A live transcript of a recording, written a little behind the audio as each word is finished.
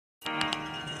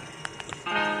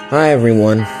Hi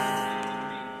everyone,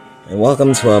 and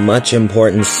welcome to a much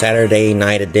important Saturday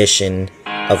night edition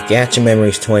of Gacha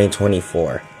Memories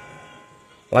 2024.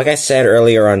 Like I said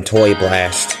earlier on Toy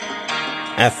Blast,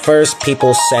 at first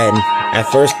people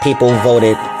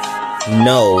voted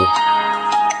no,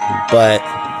 but,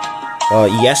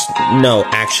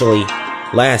 actually,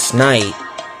 last night,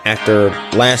 after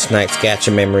last night's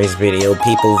Gacha Memories video,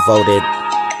 people voted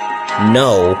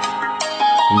no,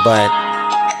 but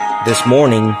this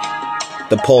morning,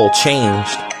 the poll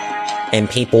changed, and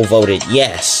people voted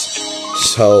yes.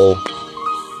 So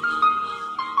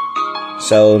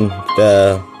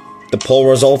the poll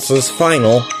results is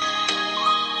final.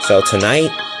 So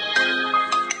tonight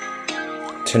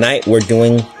we're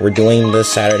doing the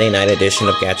Saturday night edition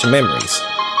of Gacha Memories.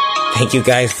 Thank you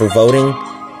guys for voting.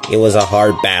 It was a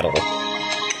hard battle.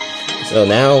 So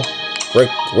now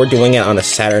we're doing it on a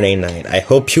Saturday night. I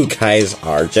hope you guys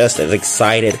are just as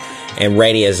excited and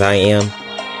ready as I am,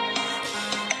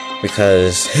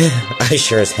 because I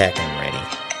sure as heck am ready.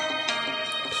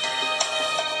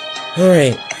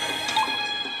 Alright.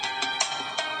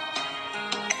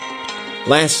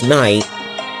 Last night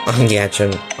on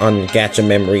Gacha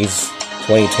Memories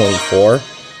 2024,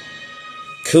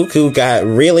 Cuckoo got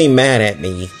really mad at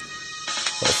me.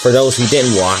 For those who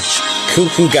didn't watch,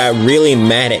 Cuckoo got really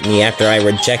mad at me after I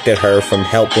rejected her from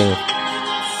helping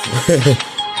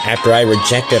after I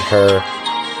rejected her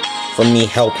from me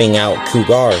helping out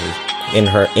Kugari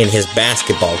in his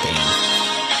basketball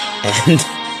game.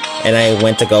 And I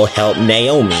went to go help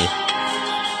Naomi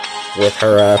with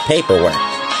her paperwork.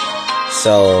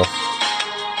 So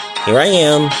here I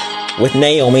am with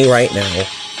Naomi right now,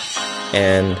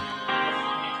 and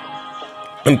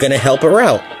I'm gonna help her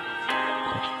out.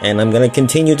 And I'm gonna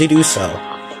continue to do so.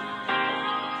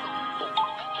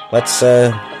 Let's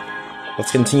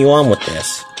continue on with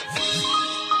this.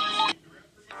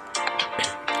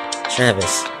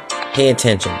 Travis, pay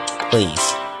attention,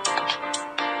 please.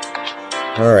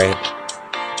 Alright.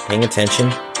 Paying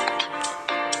attention.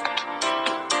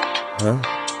 Huh?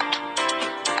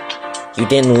 You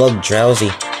didn't look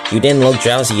drowsy. You didn't look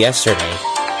drowsy yesterday.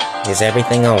 Is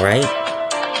everything alright?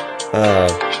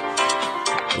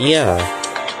 Yeah.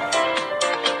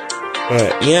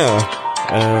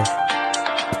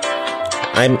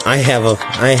 I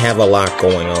have a lot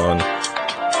going on.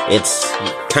 It's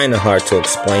kinda hard to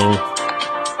explain.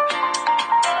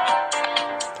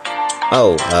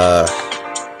 Oh,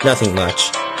 nothing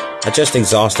much. I just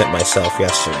exhausted myself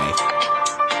yesterday.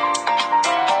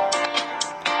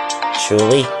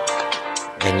 Truly?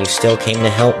 And you still came to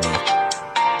help me.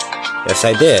 Yes,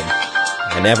 I did.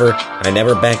 I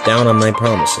never backed down on my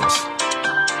promises.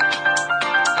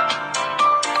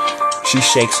 She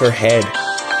shakes her head.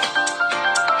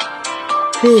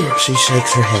 She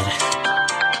shakes her head.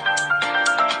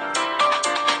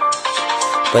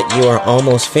 But you are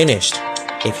almost finished.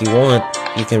 If you want,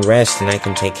 you can rest and I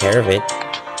can take care of it.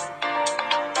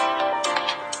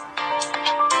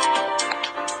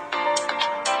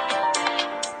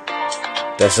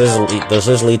 Does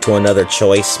this lead to another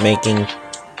choice making?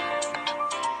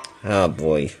 Oh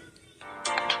boy.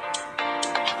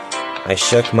 I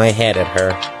shook my head at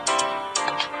her.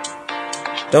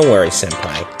 Don't worry,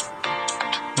 senpai.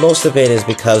 Most of it is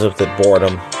because of the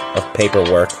boredom of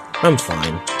paperwork. I'm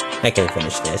fine. I can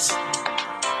finish this.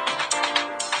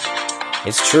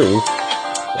 It's true.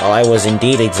 While I was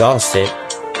indeed exhausted,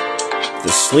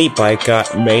 the sleep I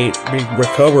got made me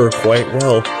recover quite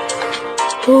well.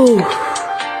 Whew.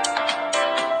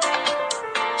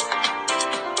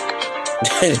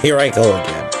 Here I go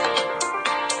again.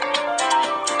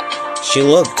 She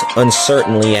looked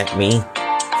uncertainly at me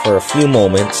for a few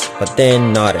moments, but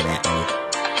then nodded at me.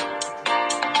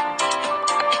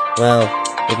 Well,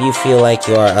 if you feel like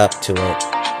you are up to it,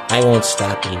 I won't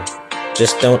stop you.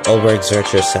 Just don't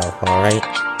overexert yourself, alright?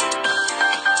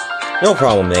 No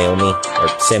problem, Naomi. Or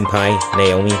senpai,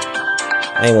 Naomi.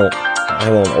 I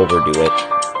won't overdo it.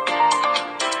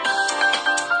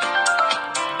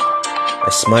 I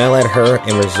smile at her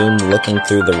and resume looking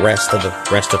through the rest of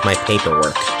my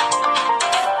paperwork.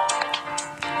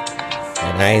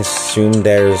 And I assume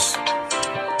there's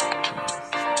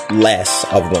less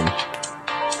of them.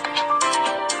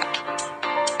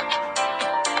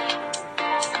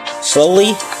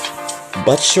 Slowly,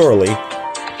 but surely,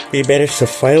 we managed to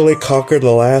finally conquer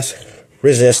the last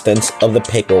resistance of the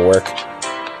paperwork.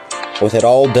 With it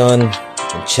all done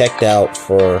and checked out,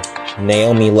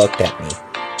 Naomi looked at me.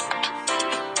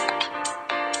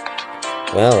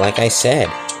 Well, like I said,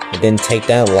 it didn't take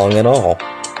that long at all.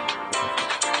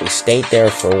 We stayed there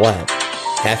for what?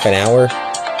 Half an hour?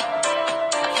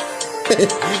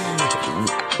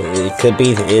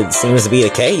 It seems to be the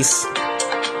case.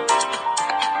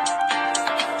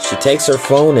 She takes her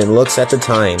phone and looks at the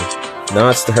time,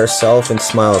 nods to herself and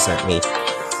smiles at me.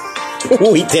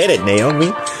 We did it,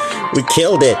 Naomi. We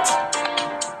killed it.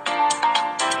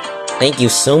 Thank you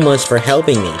so much for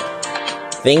helping me.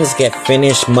 Things get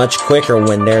finished much quicker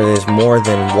when there is more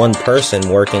than one person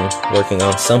working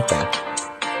on something.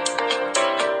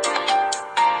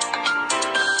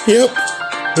 Yep,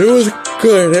 it was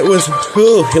good. It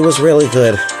was really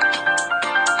good.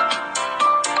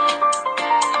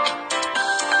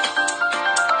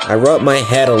 I rubbed my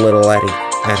head a little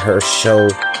at her show.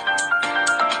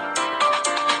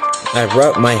 I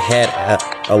rubbed my head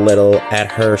a little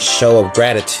at her show of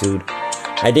gratitude.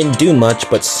 I didn't do much,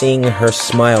 but seeing her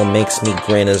smile makes me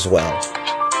grin as well.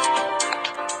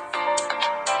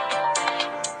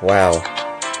 Wow,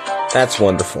 that's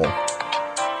wonderful.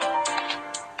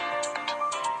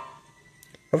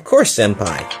 Of course,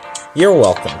 Senpai. You're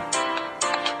welcome.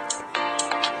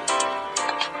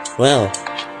 Well,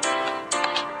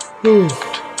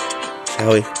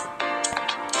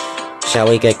 Shall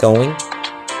we get going?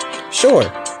 Sure,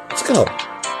 let's go.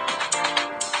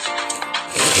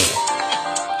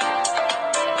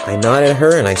 I nod at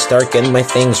her and I start getting my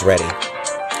things ready.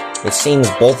 It seems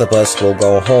both of us will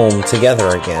go home together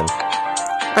again.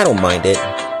 I don't mind it,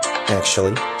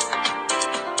 actually.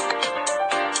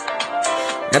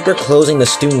 After closing the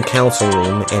student council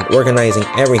room and organizing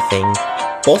everything,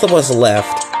 both of us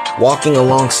left, walking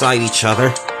alongside each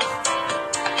other.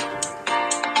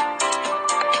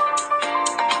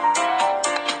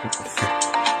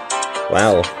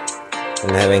 Wow,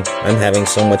 I'm having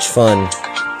so much fun.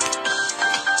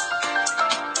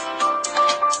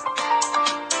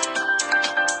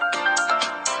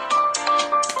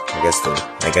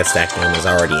 I guess that game is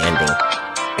already ending.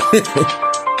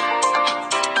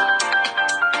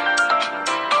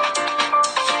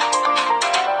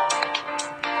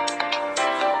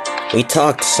 We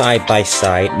talked side by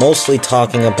side, mostly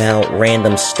talking about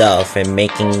random stuff and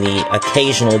making the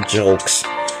occasional jokes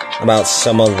about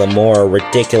some of the more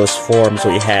ridiculous forms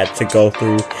we had to go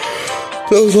through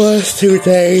those last 2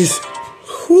 days.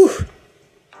 Whew.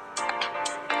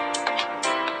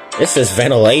 This is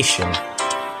ventilation.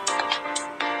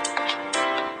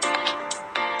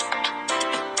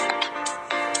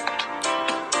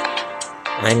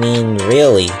 I mean,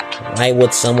 really, why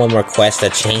would someone request a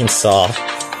chainsaw?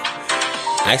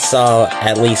 I saw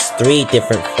at least 3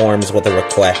 different forms with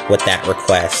that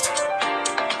request.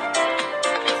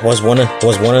 Was one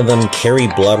of them Carrie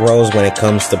Bloodrose when it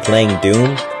comes to playing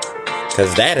Doom?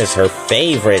 Cause that is her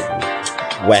favorite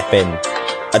weapon,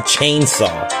 a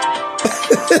chainsaw.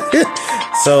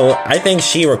 So I think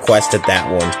she requested that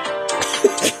one.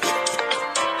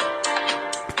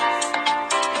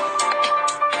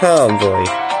 Oh boy.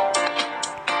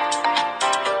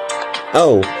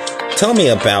 Oh, tell me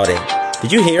about it.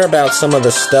 Did you hear about some of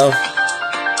the stuff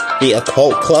the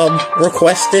Occult Club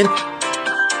requested?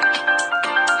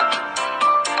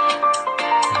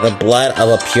 The blood of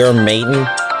a pure maiden,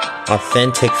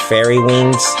 authentic fairy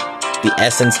wings, the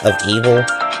essence of evil.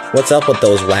 What's up with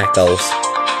those wackos?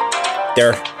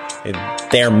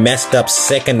 They're messed up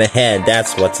sick in the head,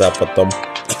 that's what's up with them.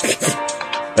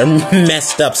 They're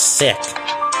messed up sick.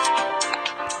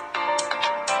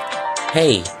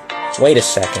 Hey, wait a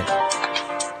second.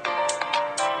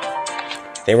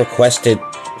 They requested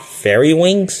fairy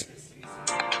wings?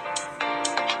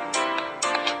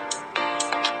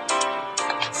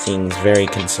 Seems very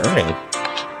concerning.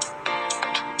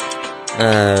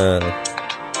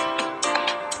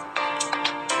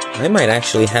 I might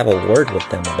actually have a word with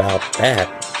them about that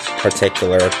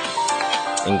particular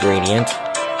ingredient.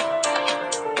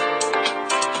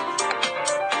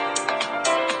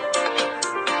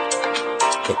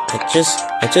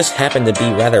 I just happen to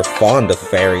be rather fond of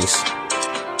fairies.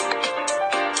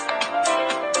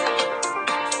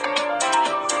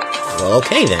 Well,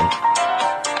 okay then.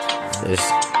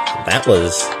 That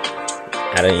was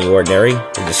out of the ordinary.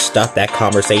 We just stuck that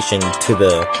conversation to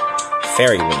the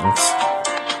fairy wings.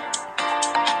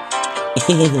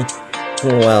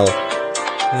 Well,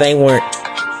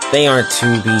 they aren't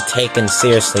to be taken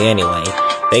seriously anyway.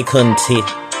 They couldn't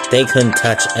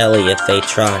touch Ellie if they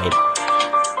tried.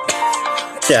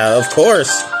 Yeah, of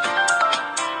course.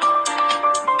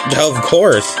 Of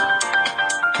course.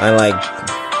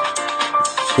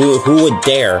 Who would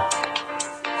dare?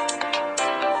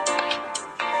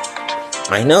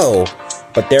 I know,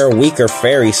 but there are weaker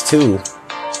fairies too.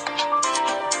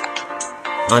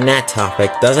 On that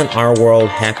topic, doesn't our world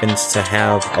happens to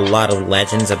have a lot of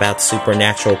legends about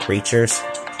supernatural creatures?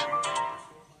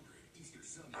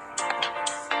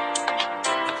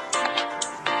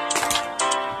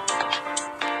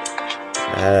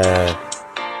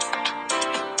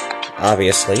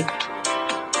 Obviously.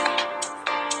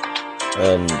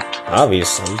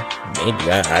 Obviously.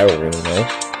 Maybe, I don't really know.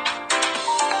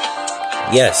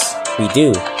 Yes, we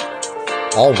do.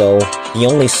 Although, the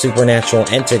only supernatural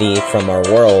entity from our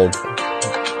world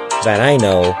that I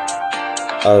know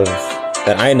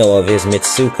of is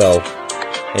Mitsuko,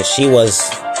 and she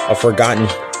was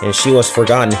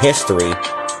forgotten history.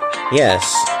 Yes,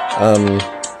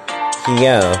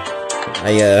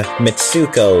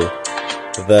 Mitsuko,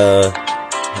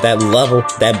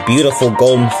 that beautiful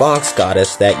golden fox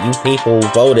goddess that you people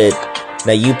voted,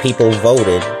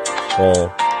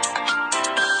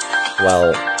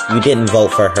 well, you didn't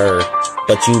vote for her,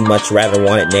 but you much rather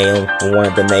wanted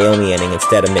the Naomi ending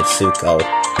instead of Mitsuko.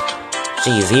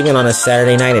 Jeez, even on a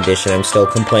Saturday night edition, I'm still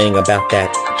complaining about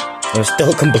that. I'm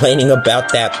still complaining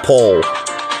about that poll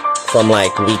from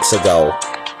like weeks ago,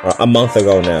 or a month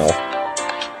ago now.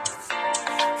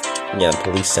 Yeah,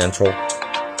 Police Central.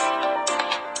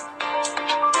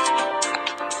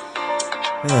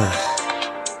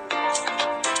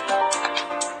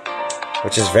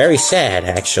 Which is very sad,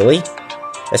 actually.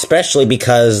 Especially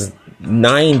because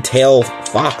nine-tailed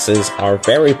foxes are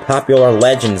very popular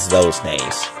legends those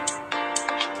days.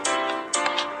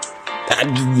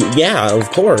 Yeah,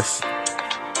 of course.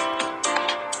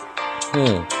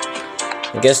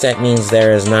 I guess that means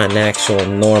there is not an actual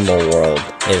normal world,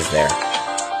 is there?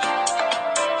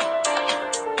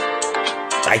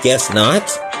 I guess not.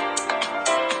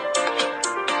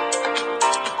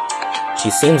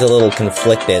 She seems a little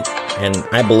conflicted, and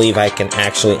I believe I can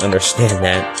actually understand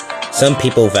that. Some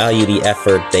people value the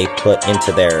effort they put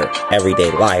into their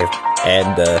everyday life,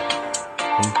 and the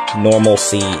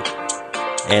normalcy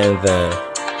and the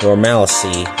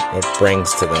normalcy it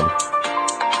brings to them.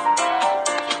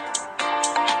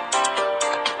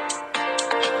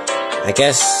 I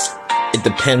guess it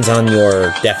depends on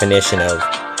your definition of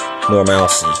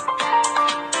normalcy.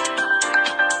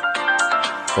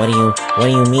 What do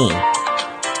you mean?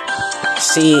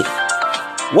 See,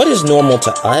 what is normal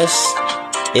to us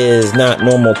is not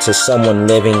normal to someone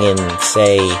living in,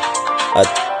 say, a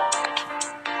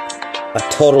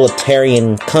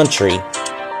totalitarian country.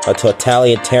 A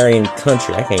totalitarian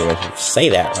country. I can't even say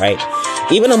that right.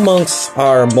 Even amongst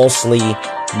our mostly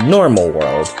normal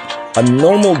world, a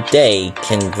normal day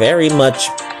can very much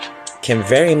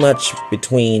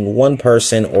between one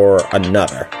person or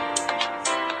another.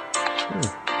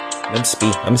 I'm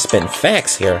spitting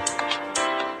facts here.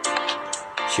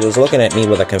 She was looking at me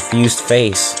with a confused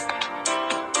face.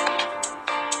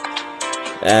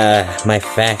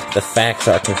 The facts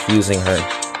are confusing her.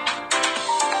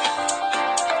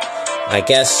 I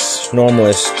guess normal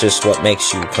is just what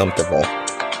makes you comfortable.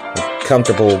 I'm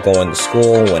comfortable going to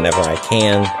school whenever I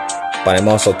can, but I'm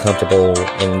also comfortable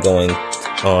in going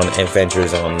on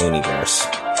adventures on Universe.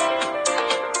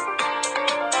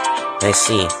 I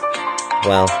see.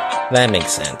 Well, that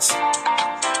makes sense.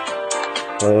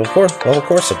 Well, of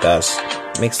course it does.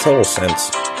 It makes total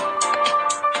sense.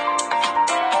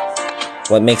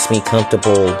 What makes me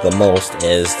comfortable the most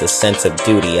is the sense of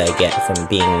duty I get from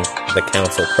being the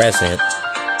council president,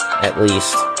 at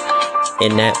least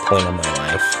in that point of my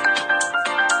life.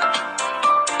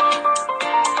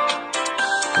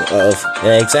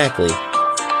 Exactly.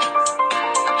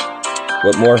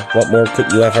 What more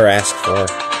could you ever ask for?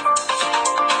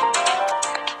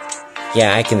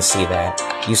 Yeah, I can see that.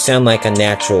 You sound like a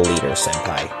natural leader,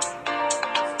 senpai.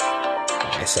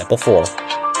 Like I said before.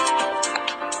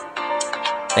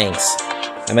 Thanks.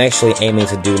 I'm actually aiming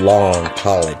to do law in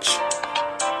college.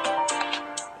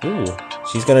 Ooh,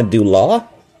 she's gonna do law?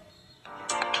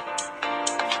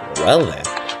 Well then.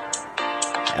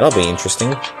 That'll be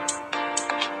interesting.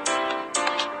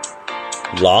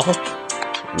 Law?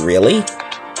 Really?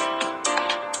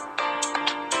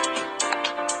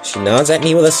 She nods at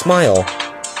me with a smile.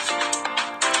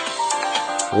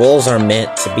 Rules are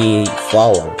meant to be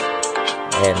followed,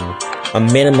 and a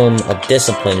minimum of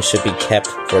discipline should be kept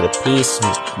for the peace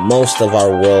most of our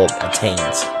world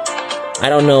attains. I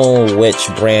don't know which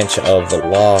branch of the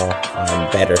law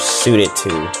I'm better suited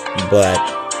to, but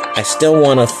I still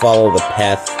want to follow the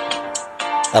path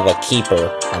of a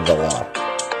keeper of the law.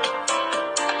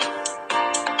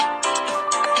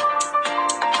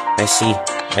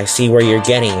 I see where you're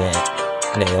getting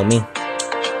at, Naomi.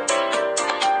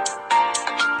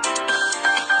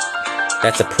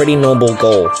 That's a pretty noble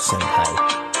goal, senpai.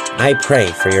 I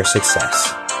pray for your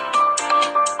success.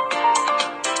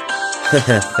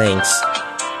 Thanks.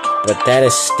 But that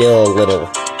is still a little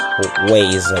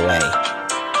ways away.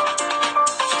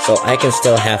 So I can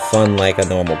still have fun like a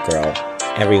normal girl,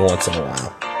 every once in a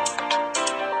while.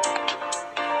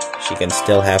 she can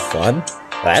still have fun.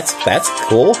 That's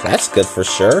cool. That's good for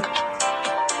sure.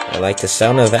 I like the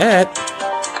sound of that.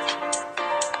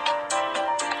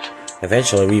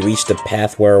 Eventually, we reached the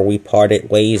path where we parted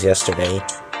ways yesterday.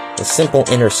 A simple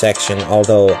intersection,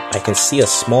 although I can see a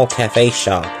small cafe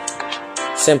shop.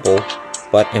 Simple,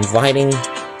 but inviting,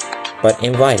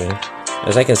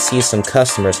 as I can see some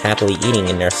customers happily eating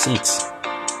in their seats.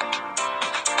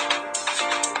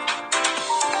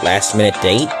 Last minute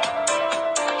date?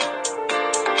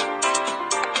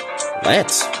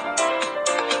 Let's.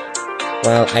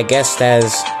 Well, I guess that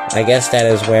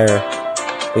is where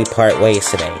we part ways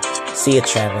today. See you,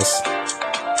 Travis.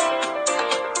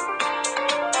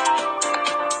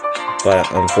 But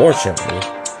unfortunately,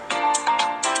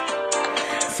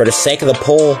 for the sake of the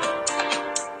poll,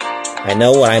 I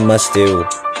know what I must do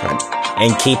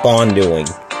and keep on doing.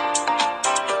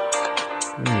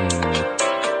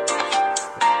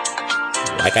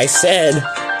 Like I said,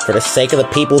 for the sake of the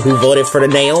people who voted for the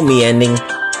Naomi ending,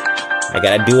 I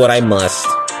gotta do what I must.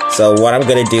 So what I'm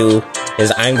gonna do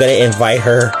is I'm gonna invite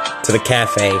her to the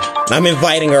cafe. I'm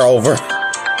inviting her over.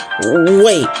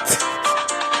 Wait.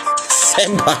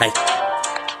 Senpai.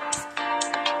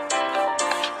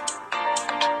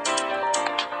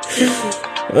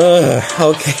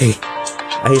 Okay.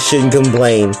 I shouldn't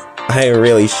complain. I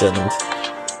really shouldn't.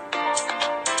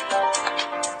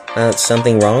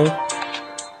 Something wrong?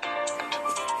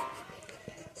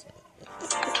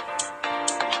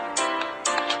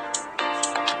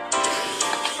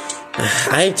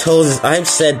 I've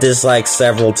said this like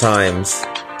several times.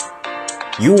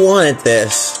 You wanted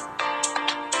this,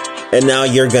 and now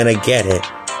you're gonna get it.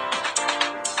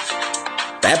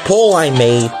 That poll I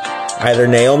made, either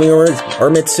Naomi or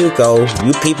Mitsuko,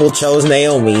 you people chose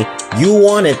Naomi. You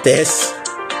wanted this.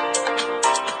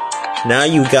 Now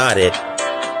you got it.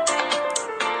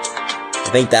 I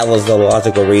think that was the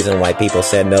logical reason why people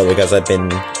said no, because I've been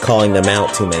calling them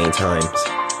out too many times.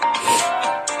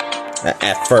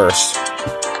 At first.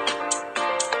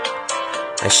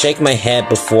 I shake my head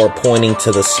before pointing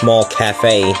to the small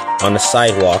cafe on the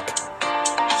sidewalk.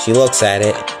 She looks at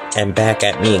it and back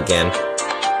at me again.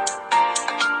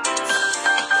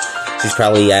 She's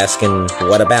probably asking,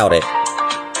 what about it?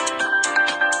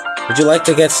 Would you like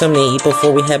to get something to eat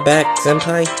before we head back,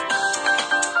 Senpai?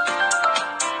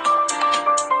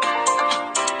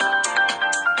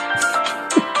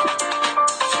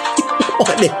 You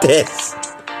wanted this.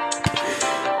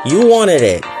 You wanted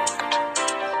it.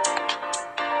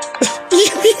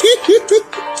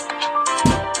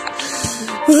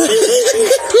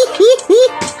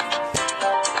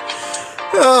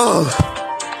 Oh,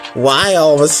 why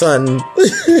all of a sudden?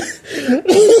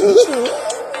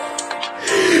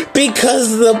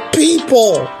 Because the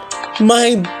people,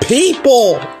 my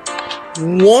people,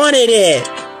 wanted it.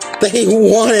 They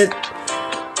wanted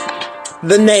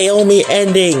the Naomi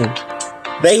ending.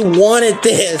 They wanted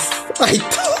this. I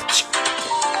told you.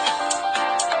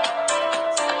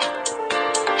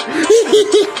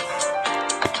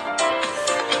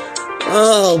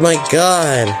 Oh my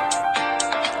god.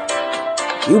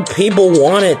 You people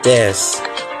wanted this.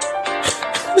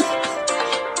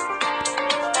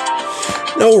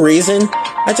 No reason.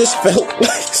 I just felt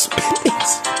like spitting.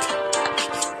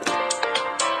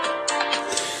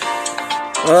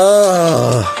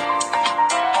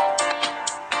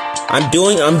 I'm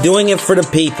doing it for the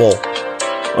people.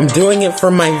 I'm doing it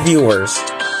for my viewers.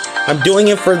 I'm doing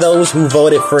it for those who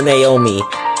voted for Naomi.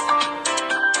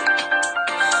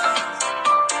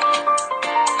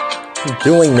 I'm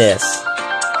doing this.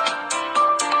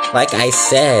 Like I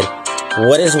said,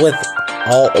 what is with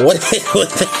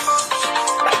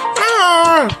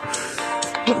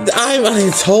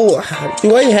I'm told,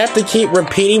 do I have to keep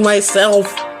repeating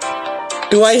myself?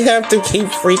 Do I have to keep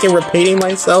freaking repeating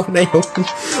myself, Naomi?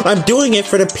 I'm doing it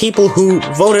for the people who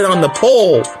voted on the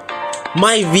poll.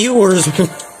 My viewers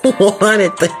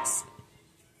wanted this.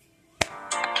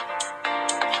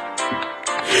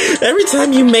 Every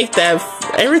time you make that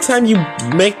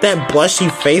blushy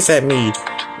face at me,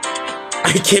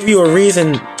 I give you a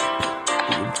reason.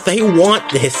 They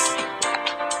want this.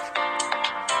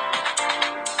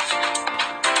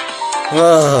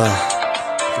 Oh,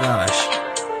 gosh.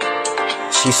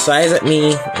 She sighs at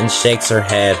me and shakes her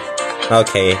head.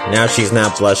 Okay, now she's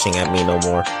not blushing at me no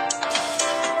more.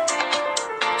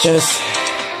 Just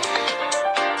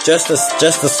a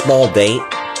small date.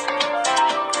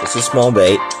 It's a small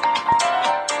date.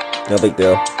 No big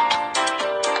deal.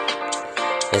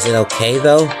 Is it okay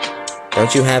though?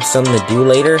 Don't you have something to do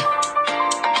later?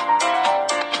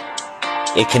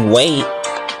 It can wait.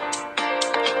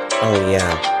 Oh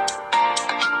yeah.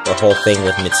 The whole thing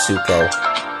with Mitsuko.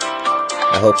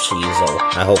 I hope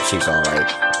she's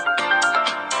alright.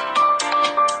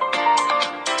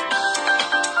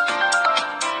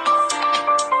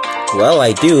 Well,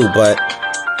 I do, but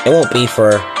it won't be for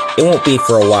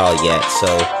a while yet, so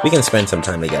we can spend some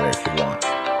time together if you want.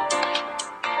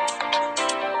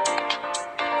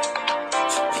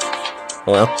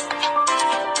 Well,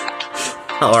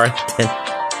 alright then.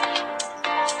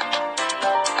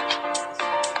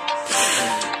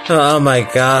 Oh my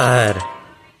god.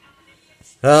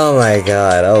 Oh my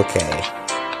god, okay.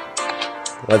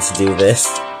 Let's do this.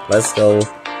 Let's go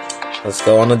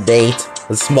on a date.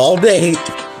 A small date.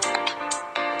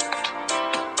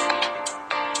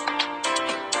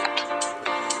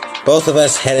 Both of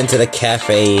us head into the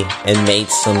cafe and made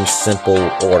some simple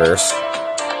orders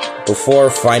before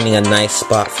finding a nice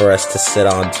spot for us to sit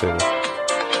onto.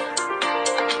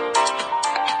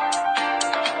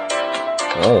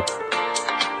 Oh.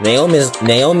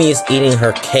 Naomi is eating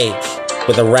her cake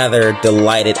with a rather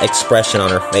delighted expression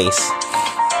on her face.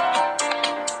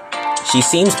 She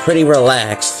seems pretty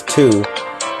relaxed, too,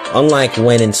 unlike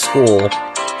when in school,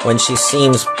 when she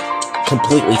seems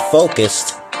completely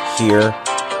focused. Here,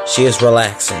 she is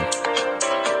relaxing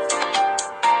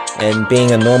and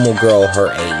being a normal girl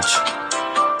her age.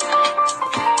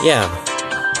 Yeah,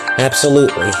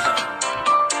 absolutely.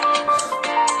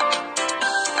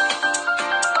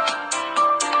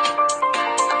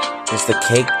 Is the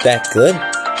cake that good?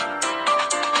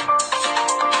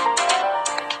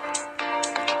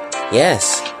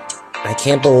 Yes. I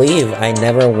can't believe I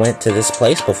never went to this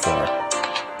place before.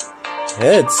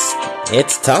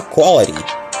 It's top quality.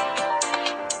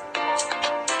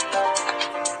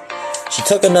 She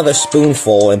took another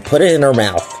spoonful and put it in her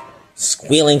mouth,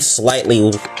 squealing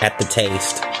slightly at the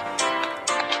taste.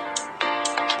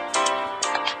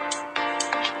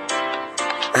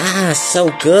 Ah, so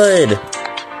good.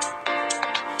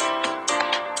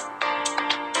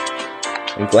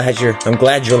 I'm glad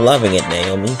you're loving it,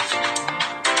 Naomi.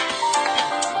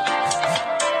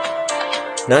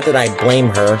 Not that I blame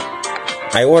her.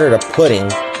 I ordered a pudding,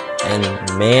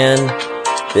 and man,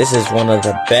 this is one of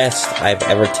the best I've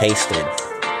ever tasted.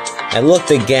 I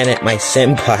looked again at my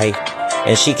senpai,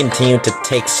 and she continued to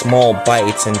take small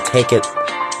bites and make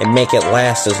it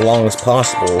last as long as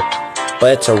possible,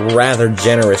 but it's a rather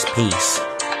generous piece.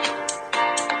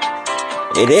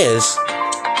 It is.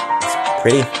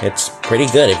 It's pretty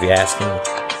good if you ask me.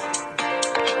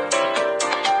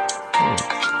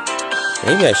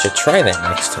 Maybe I should try that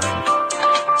next time.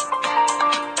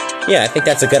 Yeah, I think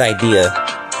that's a good idea.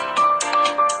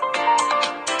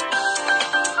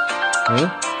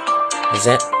 Is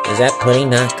that pudding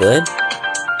not good?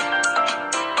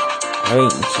 I mean,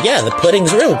 yeah, the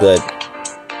pudding's real good.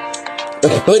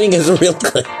 The pudding is real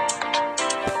good.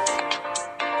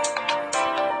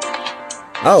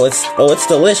 Oh, it's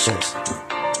delicious.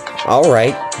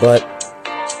 Alright, but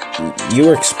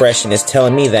your expression is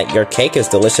telling me that your cake is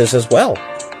delicious as well.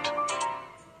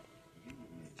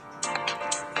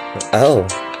 Oh,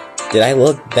 did I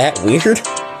look that weird?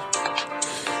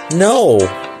 No,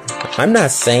 I'm not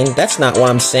saying, that's not what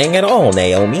I'm saying at all,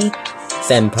 Naomi.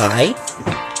 Senpai.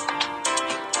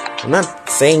 I'm not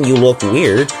saying you look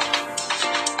weird.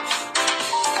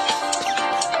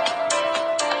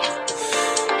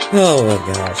 Oh my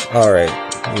gosh. Alright,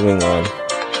 moving on.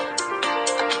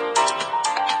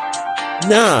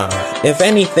 Nah, if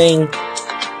anything,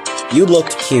 you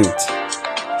looked cute.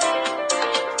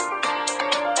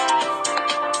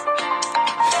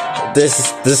 The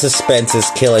suspense is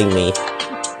killing me.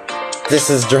 This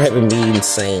is driving me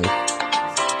insane.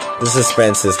 The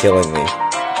suspense is killing me.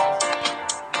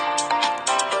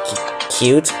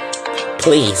 Cute?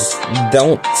 Please,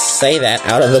 don't say that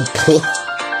out of the blue.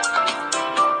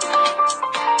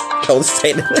 Don't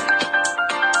say that.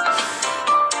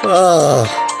 Oh.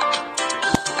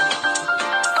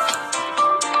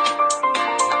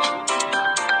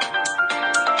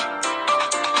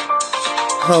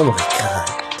 Oh my god.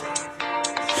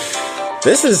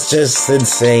 This is just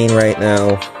insane right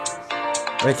now.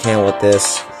 I can't with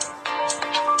this.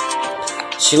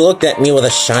 She looked at me with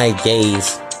a shy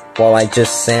gaze while I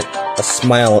just sent a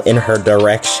smile in her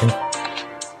direction.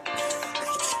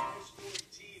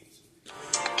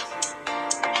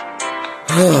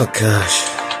 Oh gosh.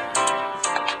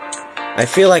 I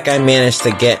feel like I managed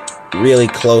to get really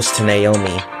close to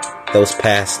Naomi those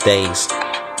past days.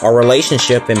 Our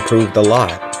relationship improved a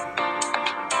lot.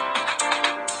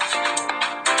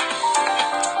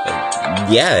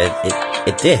 Yeah,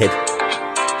 it did.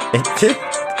 It did.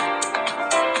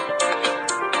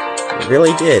 It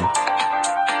really did.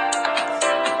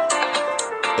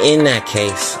 In that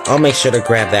case, I'll make sure to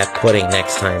grab that pudding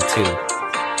next time, too.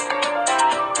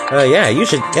 Yeah, you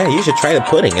should try the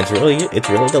pudding. It's really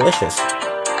delicious.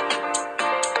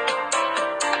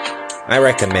 I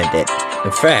recommend it.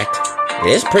 In fact,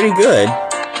 it is pretty good.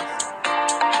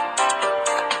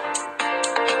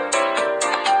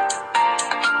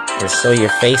 And so your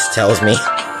face tells me.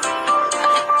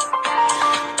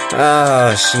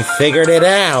 Oh, she figured it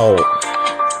out.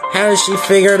 How did she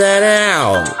figure that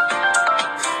out?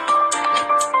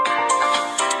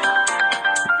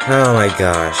 Oh my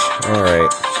gosh.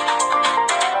 Alright.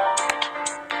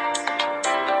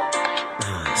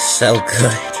 Oh, so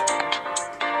good.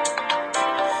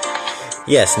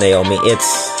 Yes, Naomi,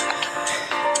 it's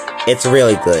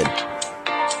really good.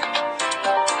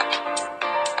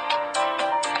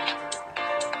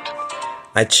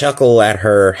 I chuckle at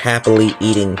her happily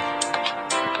eating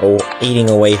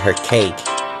away her cake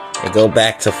and go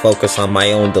back to focus on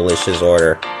my own delicious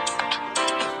order.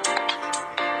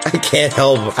 I can't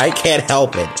help it. I can't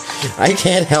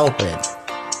help it.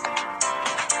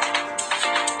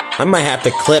 I might have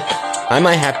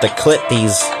to clip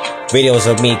these videos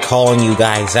of me calling you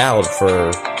guys out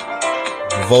for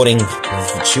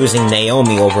choosing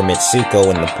Naomi over Mitsuko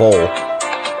in the poll.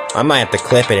 I might have to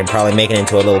clip it and probably make it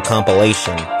into a little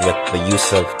compilation with the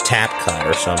use of CapCut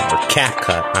or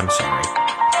CapCut, I'm sorry.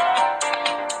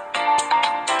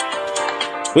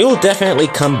 We will definitely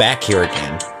come back here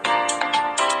again.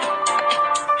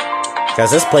 Because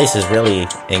this place is really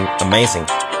amazing.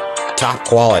 Top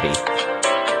quality.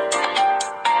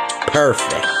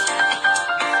 Perfect.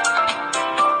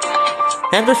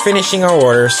 After finishing our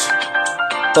orders,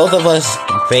 both of us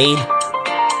bade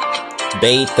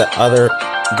the other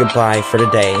goodbye for the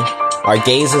day, our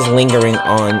gazes lingering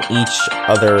on each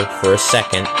other for a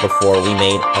second before we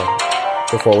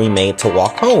made to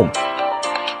walk home.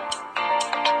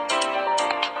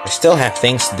 I still have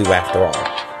things to do after all.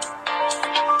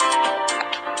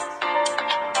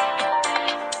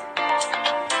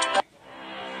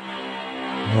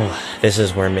 Oh, this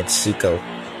is where Mitsuko.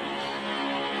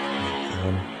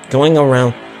 Going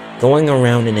around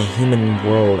in a human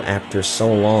world after so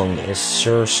long is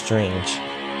sure strange.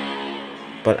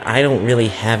 But I don't really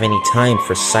have any time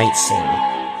for sightseeing.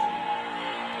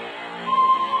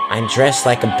 I'm dressed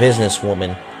like a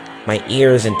businesswoman, my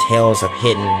ears and tails are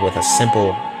hidden with a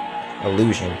simple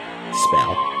illusion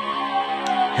spell.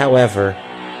 However,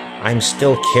 I'm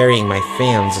still carrying my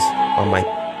fans on my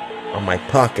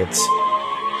pockets.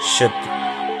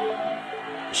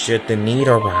 Should the need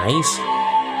arise?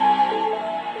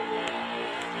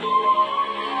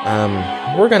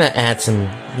 We're gonna add some,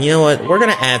 you know what, we're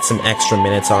gonna add some extra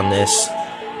minutes on this,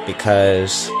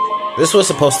 because this was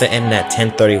supposed to end at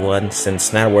 10:31,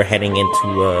 since now we're heading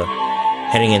into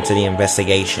the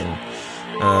investigation.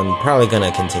 Probably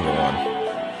gonna continue on.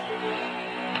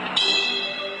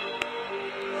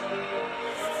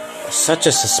 Such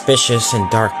a suspicious and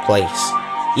dark place,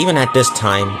 even at this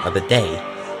time of the day.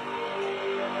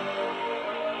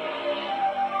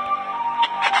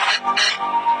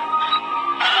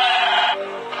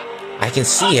 I can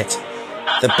see it.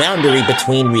 The boundary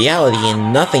between reality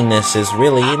and nothingness is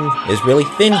really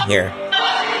thin here.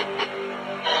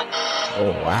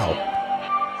 Oh wow.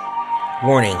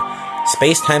 Warning.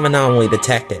 Space-time anomaly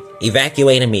detected.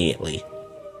 Evacuate immediately.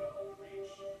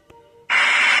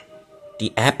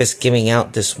 The app is giving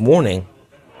out this warning.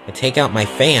 I take out my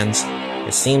fans.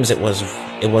 It seems it was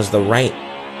the right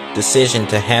decision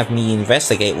to have me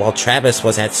investigate while Travis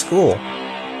was at school.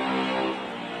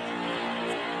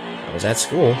 I was at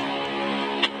school.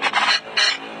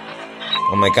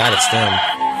 Oh my god, it's them.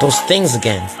 Those things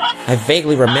again. I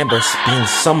vaguely remember being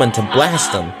summoned to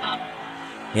blast them.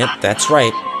 Yep, that's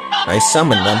right. I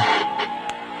summoned them.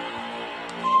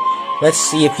 Let's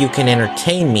see if you can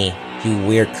entertain me, you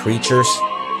weird creatures.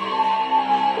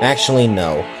 Actually,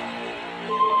 no.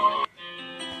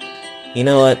 You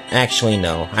know what? Actually,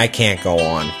 no. I can't go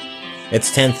on. It's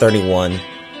 10:31.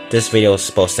 This video is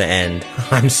supposed to end.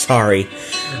 I'm sorry.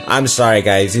 I'm sorry,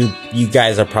 guys. You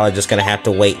guys are probably just gonna have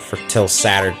to wait till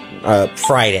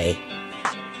Friday.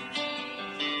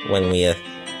 When we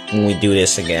do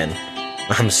this again.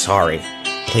 I'm sorry.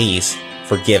 Please,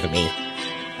 forgive me.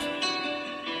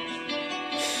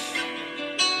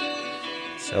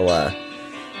 So,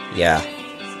 yeah.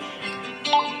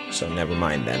 So, never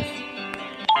mind then.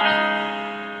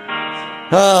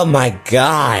 Oh my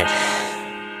god!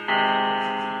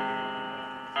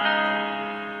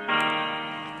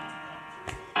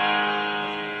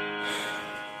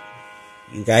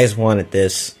 You guys wanted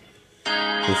this.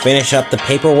 We finish up the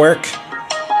paperwork.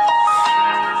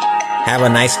 Have a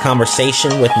nice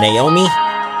conversation with Naomi.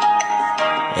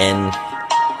 And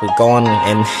we go on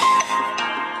and...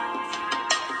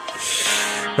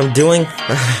 I'm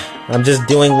just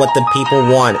doing what the people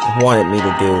wanted me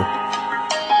to do.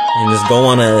 And just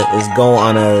go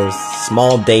on a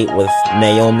small date with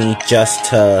Naomi just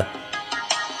to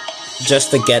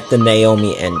get the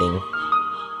Naomi ending.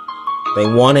 They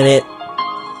wanted it,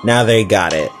 now they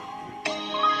got it.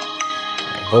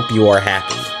 I hope you are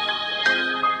happy.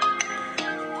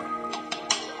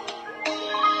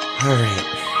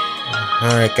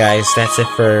 Alright guys, that's it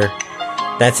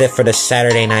for the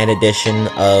Saturday night edition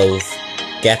of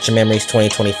Gacha Memories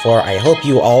 2024. I hope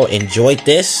you all enjoyed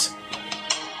this.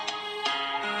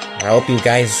 I hope you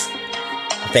guys,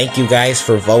 thank you guys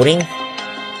for voting.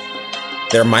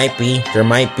 There might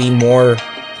be more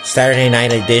Saturday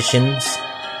night editions.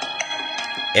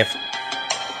 If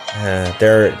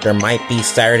there might be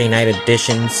Saturday night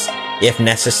editions if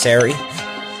necessary.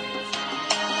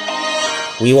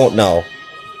 We won't know.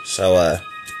 So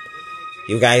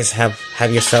you guys have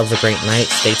yourselves a great night.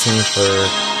 Stay tuned for,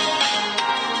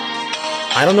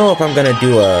 I don't know if I'm gonna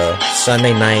do a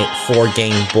Sunday night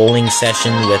 4-game bowling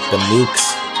session with the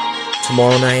Mooks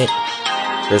tomorrow night.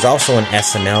 There's also an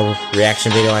SNL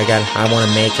reaction video I want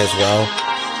to make as well,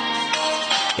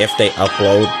 if they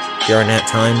upload during that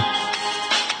time.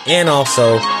 And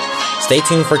also, stay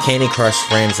tuned for Candy Crush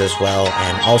Friends as well.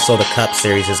 And also, the Cup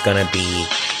series is gonna be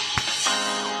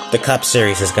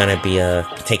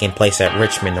taking place at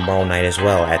Richmond tomorrow night as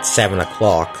well at 7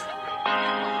 o'clock.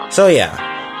 So yeah,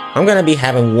 I'm gonna be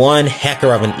having one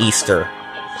hecker of an Easter,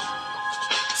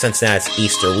 since now it's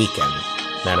Easter weekend.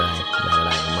 Now that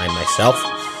I remind myself.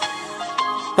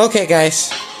 Okay,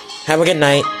 guys, have a good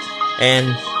night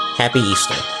and happy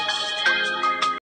Easter.